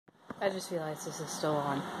I just realized this is still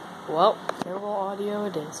on. Well, terrible audio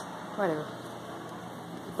it is. Whatever.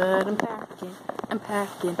 But I'm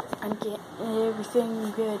packing, I'm getting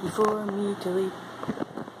everything ready for me to leave.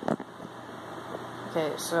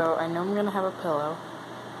 Okay, so I know I'm gonna have a pillow.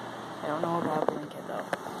 I don't know about a blanket though.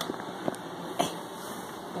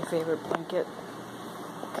 My favorite blanket.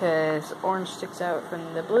 Because orange sticks out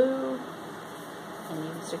from the blue. And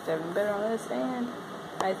you can stick that even better on this, and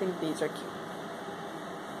I think these are cute.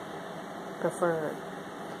 Prefer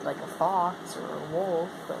like a fox or a wolf,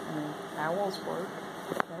 but I mean, owls work.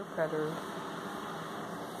 They're predators.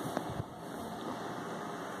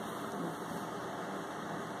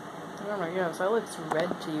 Oh my gosh, that looks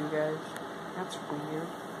red to you guys. That's weird.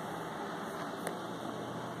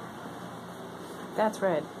 That's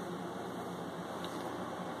red.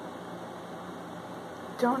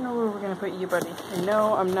 Don't know where we're gonna put you, buddy. I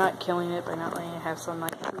know I'm not killing it by not letting it have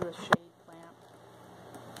sunlight through the shade plant.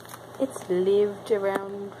 It's lived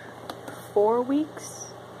around 4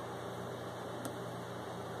 weeks,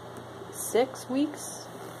 6 weeks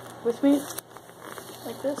with me,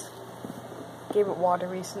 like this. Gave it water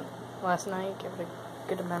last night. Gave it a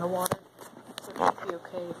good amount of water, so it should be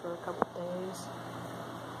okay for a couple days.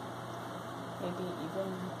 Maybe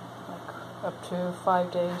even like up to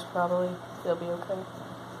 5 days, probably. They'll be okay.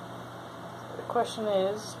 The question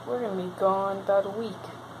is, we're going to be gone about a week.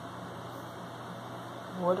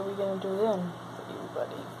 What are we going to do then for you,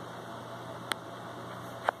 buddy?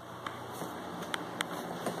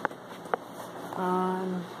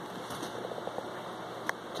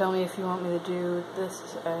 Tell me if you want me to do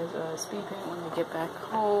this as a speed paint when we get back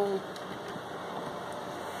home.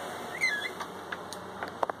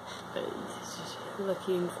 Just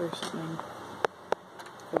looking for something.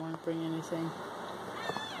 If I want to bring anything.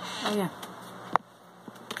 Oh yeah.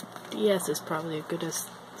 DS is probably a good DS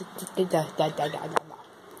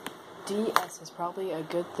is probably a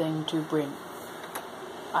good thing to bring.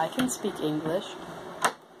 I can speak English.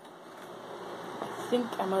 I think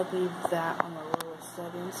I'm gonna leave that on the lowest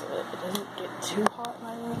setting so that it doesn't get too hot in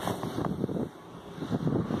my room.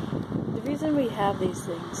 The reason we have these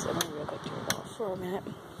things, I'm gonna go back to it off for a minute.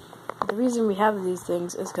 The reason we have these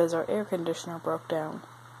things is because our air conditioner broke down.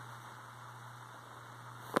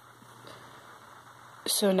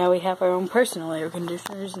 So now we have our own personal air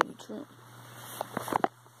conditioners in each room.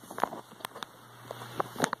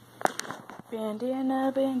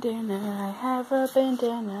 Bandana, bandana, I have a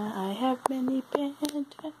bandana, I have many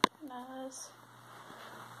bandanas.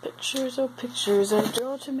 Pictures, oh pictures, I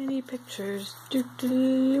draw too many pictures.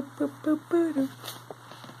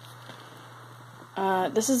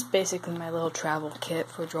 This is basically my little travel kit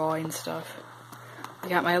for drawing stuff. I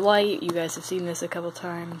got my light, you guys have seen this a couple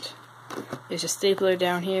times. There's a stapler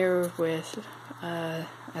down here with,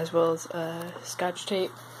 as well as scotch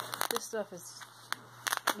tape. This stuff is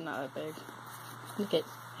not that big. Look at,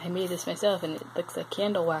 I made this myself and it looks like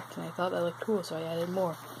candle wax and I thought that looked cool so I added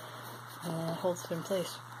more. And it holds it in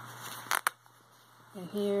place. And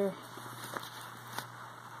here,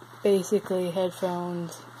 basically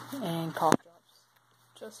headphones and cough drops.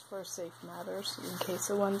 Just for safe matters in case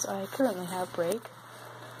the ones I currently have break.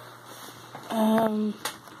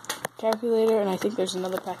 Calculator, and I think there's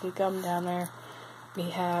another pack of gum down there. We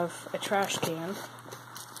have a trash can.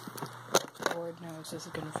 Lord knows this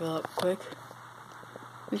is gonna fill up quick.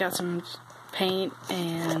 We got some paint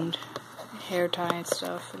and hair tie and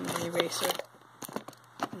stuff, and the eraser.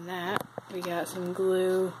 And that, we got some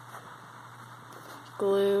glue,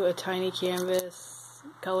 a tiny canvas,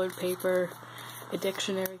 colored paper, a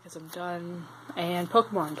dictionary because I'm done, and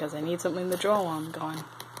Pokemon because I need something to draw while I'm gone.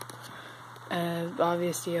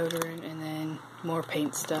 Obvious deodorant, and then more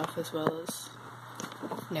paint stuff, as well as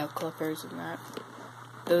nail clippers and that.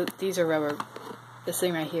 These are rubber. This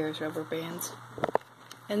thing right here is rubber bands.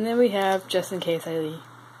 And then we have, just in case I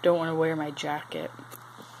don't want to wear my jacket,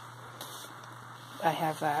 I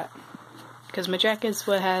have that. Because my jacket's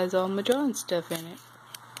what has all my drawing stuff in it.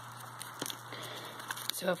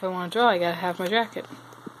 So if I want to draw, I gotta have my jacket.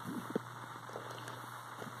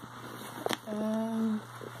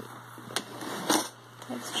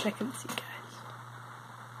 Let's check and see, guys.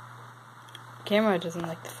 Camera doesn't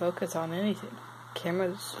like to focus on anything.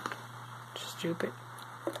 Camera's stupid.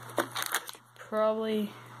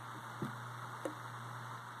 Probably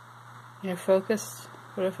focus.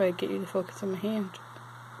 What if I get you to focus on my hand?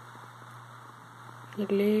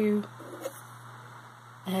 Hello.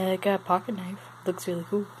 I got a pocket knife. Looks really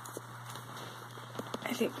cool.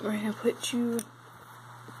 I think we're gonna put you.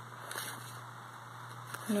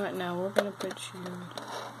 You know what? Now we're gonna put you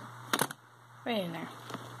right in there.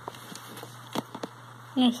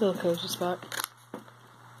 Nice little cozy spot.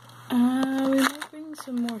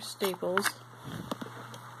 some more staples.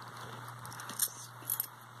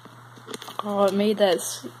 Oh, it made that,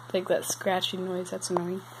 like, that scratching noise. That's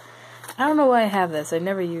annoying. I don't know why I have this. I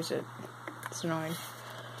never use it. It's annoying.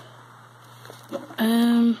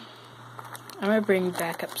 I'm gonna bring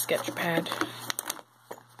backup sketch pad.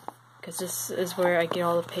 Because this is where I get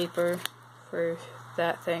all the paper for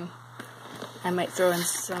that thing. I might throw in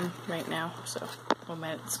some right now, so... Oh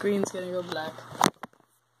man, the screen's gonna go black.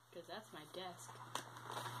 Because that's my desk.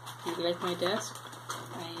 Do you like my desk?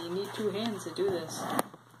 I need 2 hands to do this.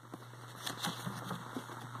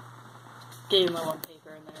 Getting low on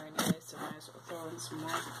paper in there anyway, so I might as well throw in some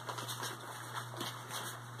more.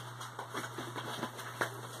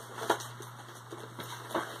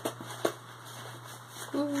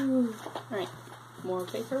 Ooh. Alright, more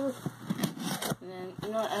paper. And then, you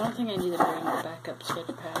know what, I don't think I need to bring a backup sketch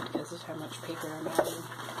pad because of how much paper I'm adding.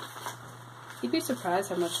 You'd be surprised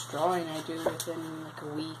how much drawing I do within like a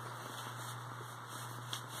week.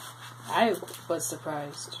 I was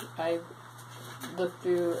surprised. I looked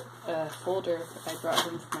through a folder I brought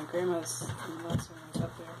home from my grandma's from last time I was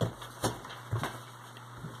up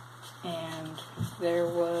there. And there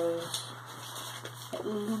was at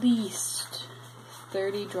least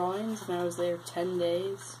 30 drawings, and I was there 10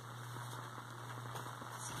 days.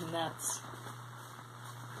 It's nuts.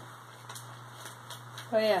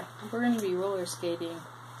 Oh yeah, we're going to be roller skating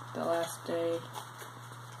the last day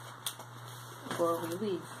before we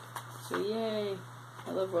leave. So yay!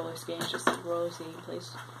 I love roller skating. It's just a roller skating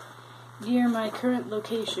place near my current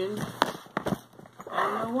location. I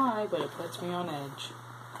don't know why, but it puts me on edge.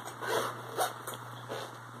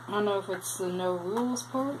 I don't know if it's the no rules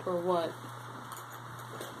part or what.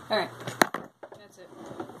 Alright. That's it.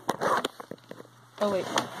 Oh wait.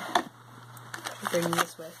 I'm bringing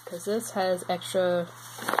this way, because this has extra...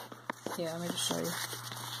 Yeah, let me just show you.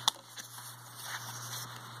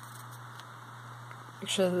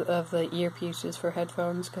 Extra of the earpieces for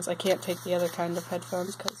headphones, because I can't take the other kind of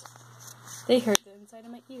headphones, because they hurt the inside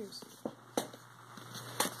of my ears.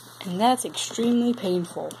 And that's extremely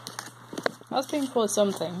painful. Not as painful as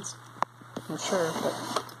some things, I'm sure, but...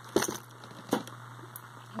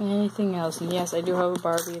 Anything else? And yes, I do have a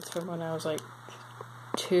Barbie. It's from when I was like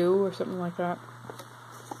 2 or something like that.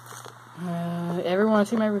 Everyone want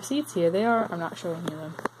to see my receipts? Here they are. I'm not showing you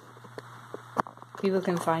them. People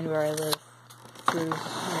can find where I live through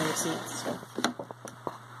my receipts. So.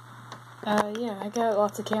 Yeah, I got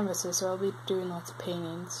lots of canvases, so I'll be doing lots of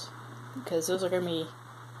paintings. Because those are going to be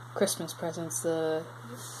Christmas presents.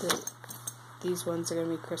 These ones are going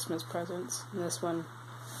to be Christmas presents. And this one,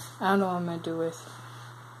 I don't know what I'm going to do with.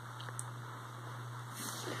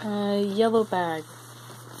 Yellow bag.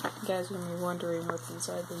 You guys are going to be wondering what's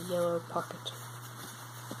inside the yellow pocket.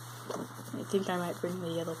 I think I might bring the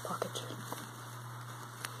yellow pocket.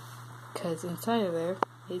 Because inside of there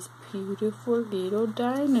is beautiful little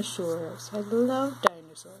dinosaurs. I love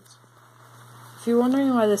dinosaurs. If you're wondering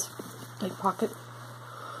why this, like, pocket...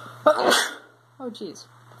 Oh, jeez.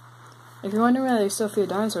 If you're wondering why there's so few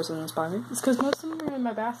dinosaurs in this pocket, it's because most of them are in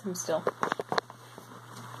my bathroom still.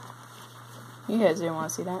 You guys didn't want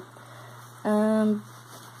to see that.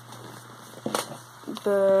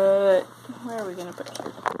 But where are we gonna put it?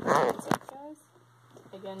 That's it, guys.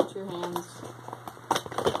 Again, 2 hands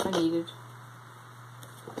are needed.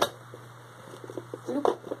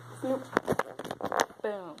 Boop, boop,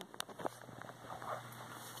 boom.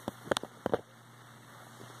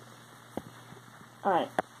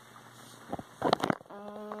 Alright.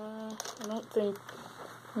 I don't think...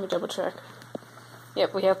 Let me double check.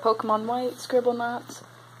 Yep, we have Pokemon White, Scribblenauts,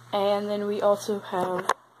 and then we also have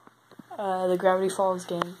the Gravity Falls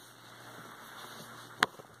game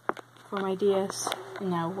for my DS.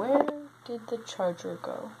 Now, where did the charger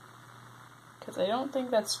go? Because I don't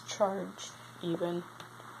think that's charged even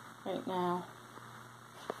right now.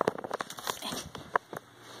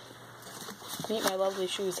 Meet my lovely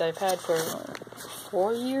shoes I've had for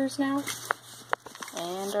 4 years now,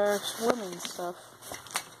 and our swimming stuff.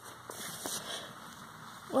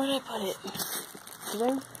 Where did I put it? Did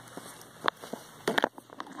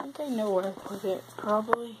I think I know where I put it,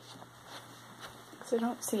 probably. Because I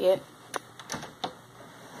don't see it.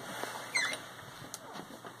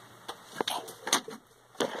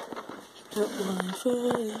 Put one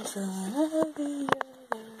foot in front of the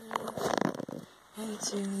other, and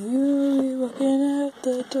soon you'll be walking out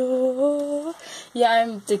the door. Yeah,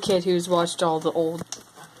 I'm the kid who's watched all the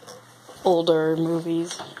older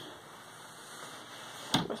movies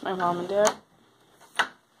with my mom and dad.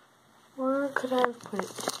 Where could I have put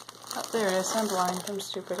it? Oh, there it is. I'm blind. I'm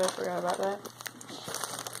stupid. I forgot about that.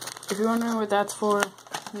 If you're wondering what that's for,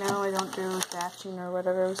 No, I don't do thatching or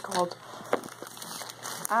whatever it was called.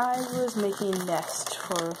 I was making Nest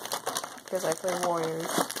because I play Warriors,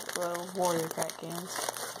 little Warrior Cat games.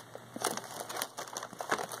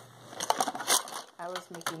 I was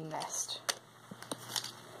making Nest.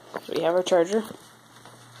 So we have our charger.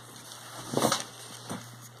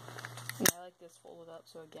 And I like this folded up,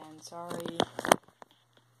 so again, sorry.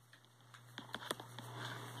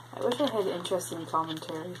 I wish I had interesting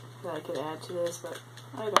commentary that I could add to this, but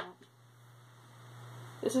I don't.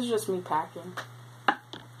 This is just me packing.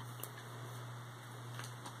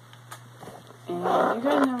 And you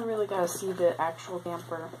guys never really got to see the actual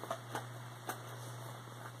camper.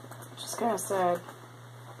 Which is kind of sad.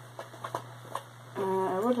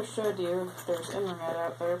 I would have showed you if there's internet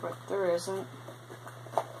out there, but there isn't.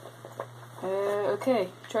 Okay,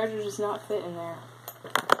 charger does not fit in there.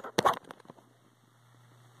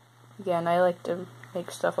 Again, I like to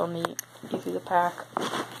make stuff on the easy to pack.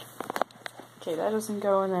 Okay, that doesn't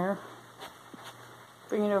go in there.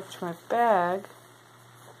 Bring it over to my bag.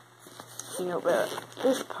 You know about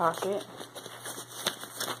this pocket.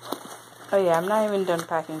 Oh yeah, I'm not even done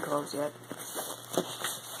packing clothes yet.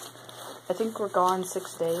 I think we're gone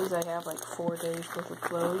 6 days. I have like 4 days worth of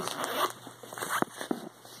clothes.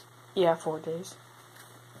 Yeah, 4 days.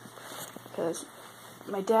 Because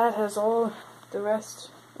my dad has all the rest.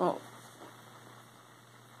 Well,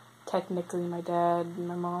 technically my dad and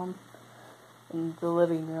my mom in the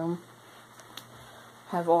living room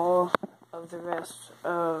have all of the rest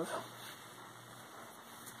of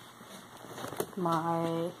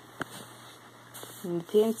my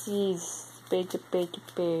pansies.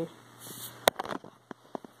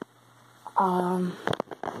 Oh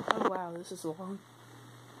wow, this is long.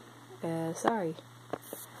 Sorry.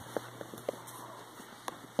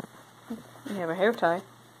 We have a hair tie.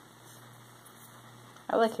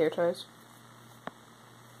 I like hair ties.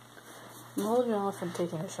 I'm holding off on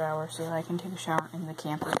taking a shower so that I can take a shower in the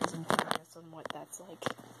camper because I'm curious on what that's like.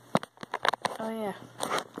 Oh yeah.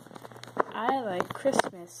 I like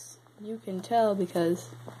Christmas. You can tell because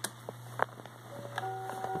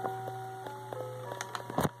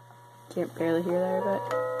can't barely hear that, but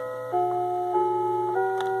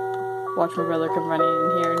watch my brother come running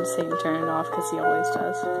in here and say turn it off because he always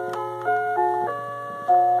does.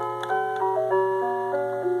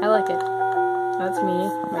 I like it. That's me,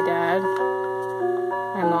 my dad,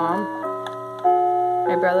 my mom,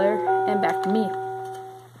 my brother, and back to me.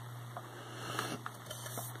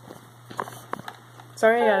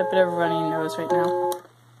 Sorry I got a bit of a runny nose right now.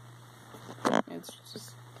 It's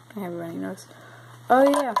just, I have a runny nose. Oh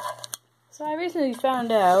yeah. So I recently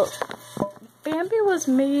found out Bambi was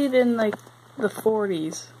made in like the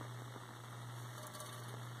 40s.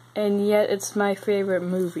 And yet it's my favorite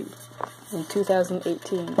movie in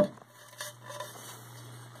 2018.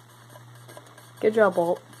 Good job,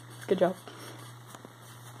 Walt. Good job.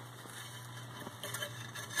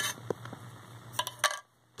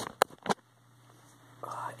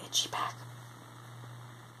 Oh, itchy back.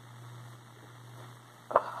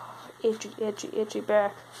 Oh, itchy, itchy, itchy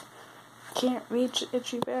back. Can't reach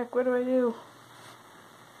itchy back. What do I do?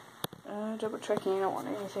 Double checking. I don't want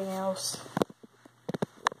anything else.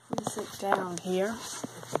 If we sit down here,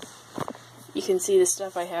 you can see the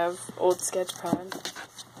stuff I have. Old Sketchpad.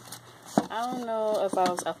 I don't know if I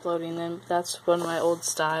was uploading them, but that's one of my old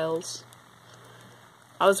styles.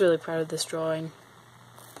 I was really proud of this drawing.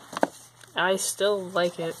 I still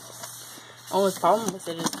like it. Only problem with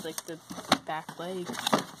it is like the back leg.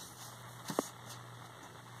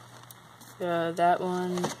 That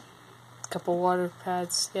one, a couple water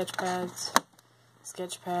pads, sketch pads,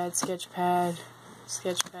 sketchpad, sketchpad,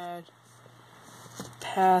 sketchpad,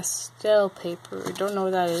 pastel paper. I don't know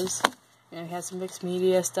what that is. And we had some mixed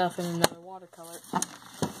media stuff and another watercolor. I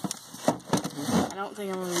don't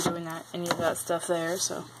think I'm going to be doing any of that stuff there,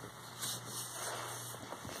 so.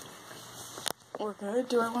 We're good.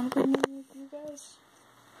 Do I want to bring any of you guys?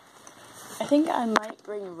 I think I might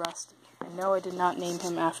bring Rusty. I know I did not name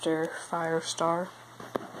him after Firestar.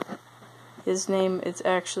 His name is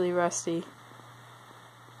actually Rusty.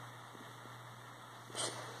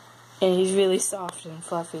 And he's really soft and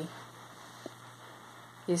fluffy.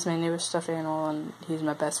 He's my newest stuffed animal, and he's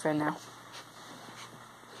my best friend now.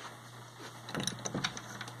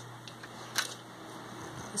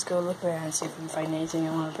 Let's go look around and see if we can find anything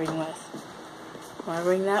I want to bring with. Want to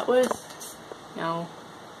bring that with? No.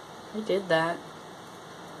 I did that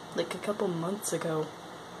like a couple months ago.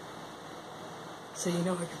 So you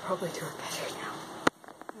know I could probably do it better now.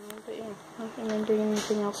 But yeah, I don't think I'm bringing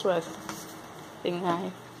anything else with. Thing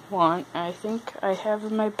I want, I think I have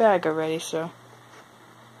in my bag already, so.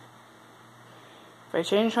 If I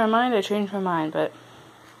change my mind, I change my mind, but...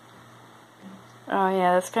 Oh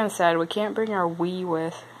yeah, that's kind of sad. We can't bring our Wii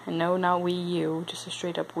with. And no, not Wii U, just a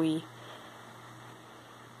straight up Wii.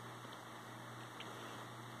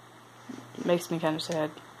 It makes me kind of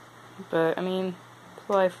sad. But, I mean, it's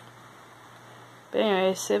life. But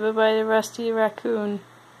anyway, say bye-bye to Rusty Raccoon.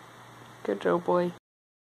 Good job, boy.